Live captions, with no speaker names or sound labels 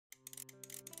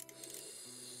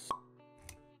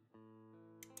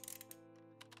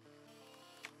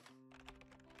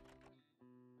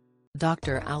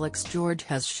Dr. Alex George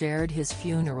has shared his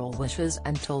funeral wishes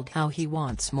and told how he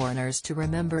wants mourners to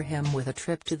remember him with a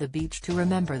trip to the beach to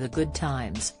remember the good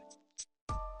times.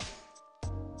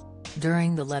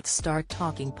 During the Let's Start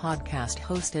Talking podcast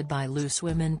hosted by Loose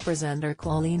Women presenter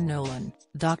Colleen Nolan,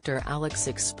 Dr. Alex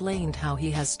explained how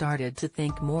he has started to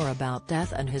think more about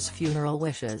death and his funeral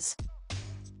wishes.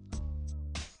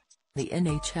 The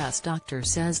NHS doctor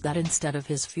says that instead of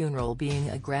his funeral being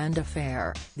a grand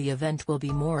affair, the event will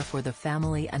be more for the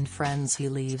family and friends he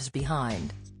leaves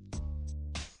behind.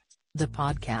 The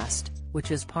podcast, which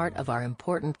is part of our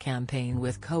important campaign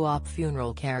with Co-op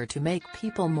Funeral Care to make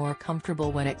people more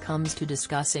comfortable when it comes to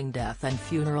discussing death and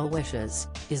funeral wishes,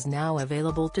 is now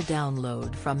available to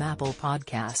download from Apple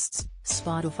Podcasts,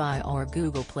 Spotify or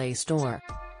Google Play Store.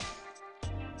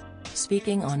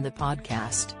 Speaking on the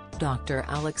podcast, Dr.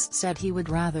 Alex said he would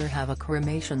rather have a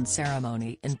cremation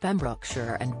ceremony in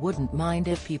Pembrokeshire and wouldn't mind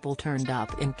if people turned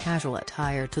up in casual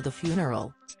attire to the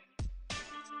funeral.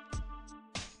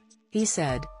 He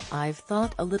said, "I've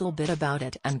thought a little bit about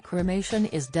it and cremation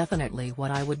is definitely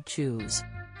what I would choose.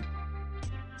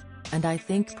 And I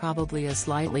think probably a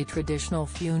slightly traditional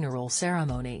funeral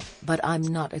ceremony, but I'm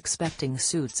not expecting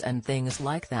suits and things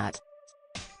like that.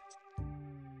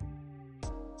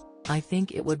 I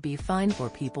think it would be fine for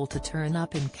people to turn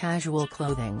up in casual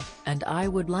clothing, and I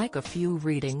would like a few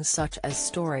readings such as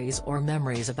stories or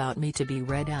memories about me to be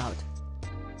read out."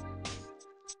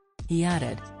 He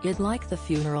added, "I'd like the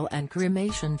funeral and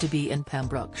cremation to be in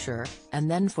Pembrokeshire, and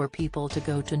then for people to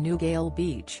go to Newgale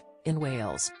Beach, in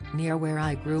Wales, near where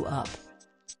I grew up.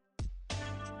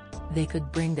 They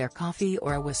could bring their coffee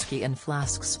or whiskey in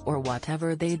flasks or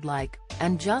whatever they'd like,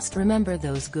 and just remember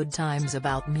those good times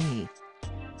about me."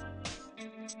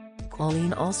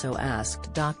 Colleen also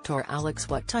asked Dr. Alex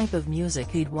what type of music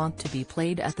he'd want to be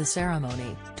played at the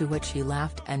ceremony, to which he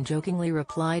laughed and jokingly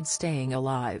replied, "Staying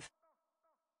Alive."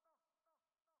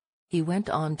 He went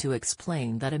on to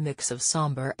explain that a mix of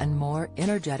somber and more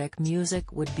energetic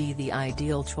music would be the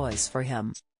ideal choice for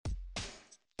him.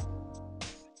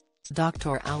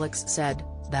 Dr. Alex said,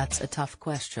 "That's a tough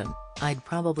question. I'd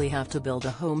probably have to Build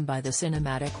a Home by the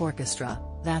Cinematic Orchestra,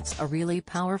 that's a really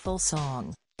powerful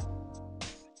song.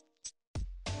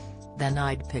 Then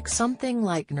I'd pick something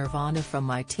like Nirvana from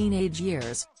my teenage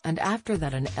years, and after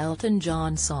that an Elton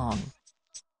John song.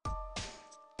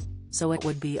 So it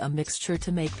would be a mixture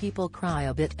to make people cry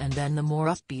a bit and then the more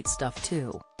upbeat stuff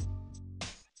too."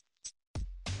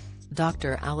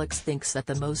 Dr. Alex thinks that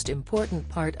the most important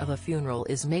part of a funeral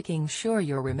is making sure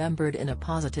you're remembered in a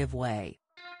positive way.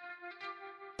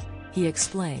 He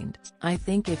explained, "I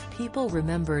think if people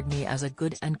remembered me as a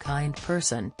good and kind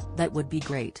person, that would be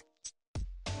great.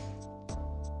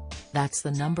 That's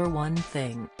the number one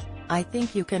thing. I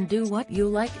think you can do what you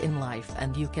like in life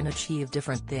and you can achieve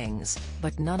different things,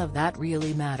 but none of that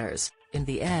really matters, in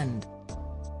the end.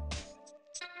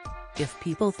 If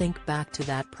people think back to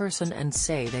that person and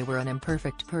say they were an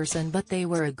imperfect person but they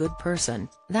were a good person,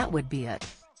 that would be it.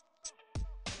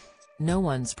 No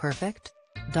one's perfect."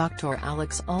 Dr.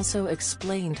 Alex also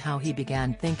explained how he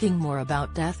began thinking more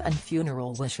about death and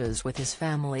funeral wishes with his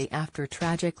family after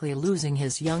tragically losing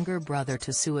his younger brother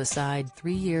to suicide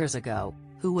 3 years ago,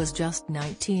 who was just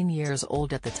 19 years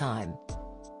old at the time.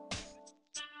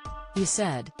 He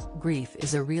said, "Grief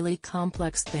is a really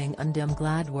complex thing and I'm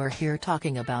glad we're here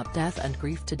talking about death and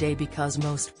grief today because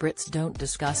most Brits don't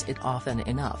discuss it often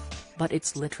enough, but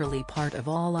it's literally part of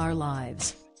all our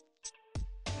lives.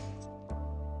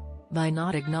 By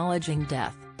not acknowledging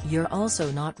death, you're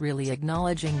also not really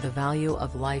acknowledging the value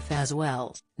of life as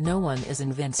well. No one is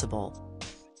invincible."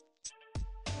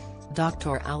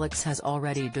 Dr. Alex has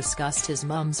already discussed his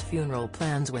mum's funeral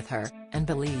plans with her, and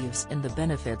believes in the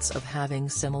benefits of having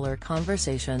similar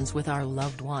conversations with our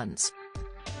loved ones.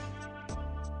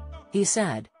 He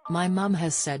said, "My mum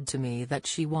has said to me that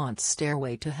she wants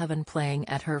Stairway to Heaven playing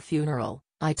at her funeral.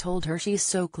 I told her she's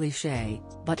so cliché,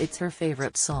 but it's her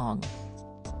favorite song.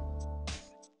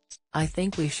 I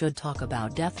think we should talk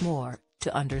about death more,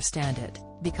 to understand it,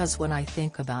 because when I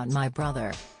think about my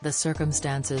brother, the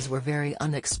circumstances were very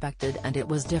unexpected and it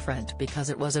was different because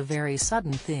it was a very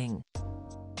sudden thing.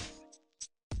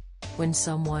 When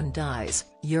someone dies,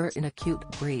 you're in acute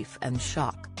grief and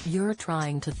shock, you're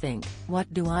trying to think,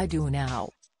 what do I do now?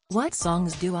 What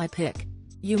songs do I pick?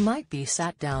 You might be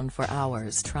sat down for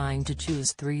hours trying to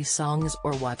choose 3 songs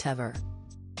or whatever.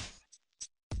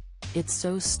 It's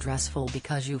so stressful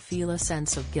because you feel a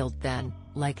sense of guilt then,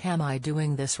 like am I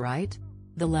doing this right?"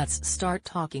 The Let's Start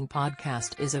Talking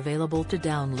podcast is available to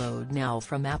download now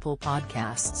from Apple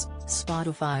Podcasts,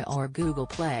 Spotify or Google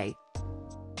Play.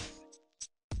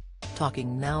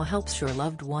 Talking now helps your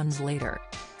loved ones later.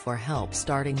 For help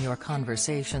starting your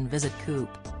conversation, visit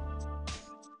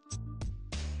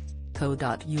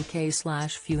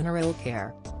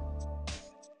coop.co.uk/funeralcare.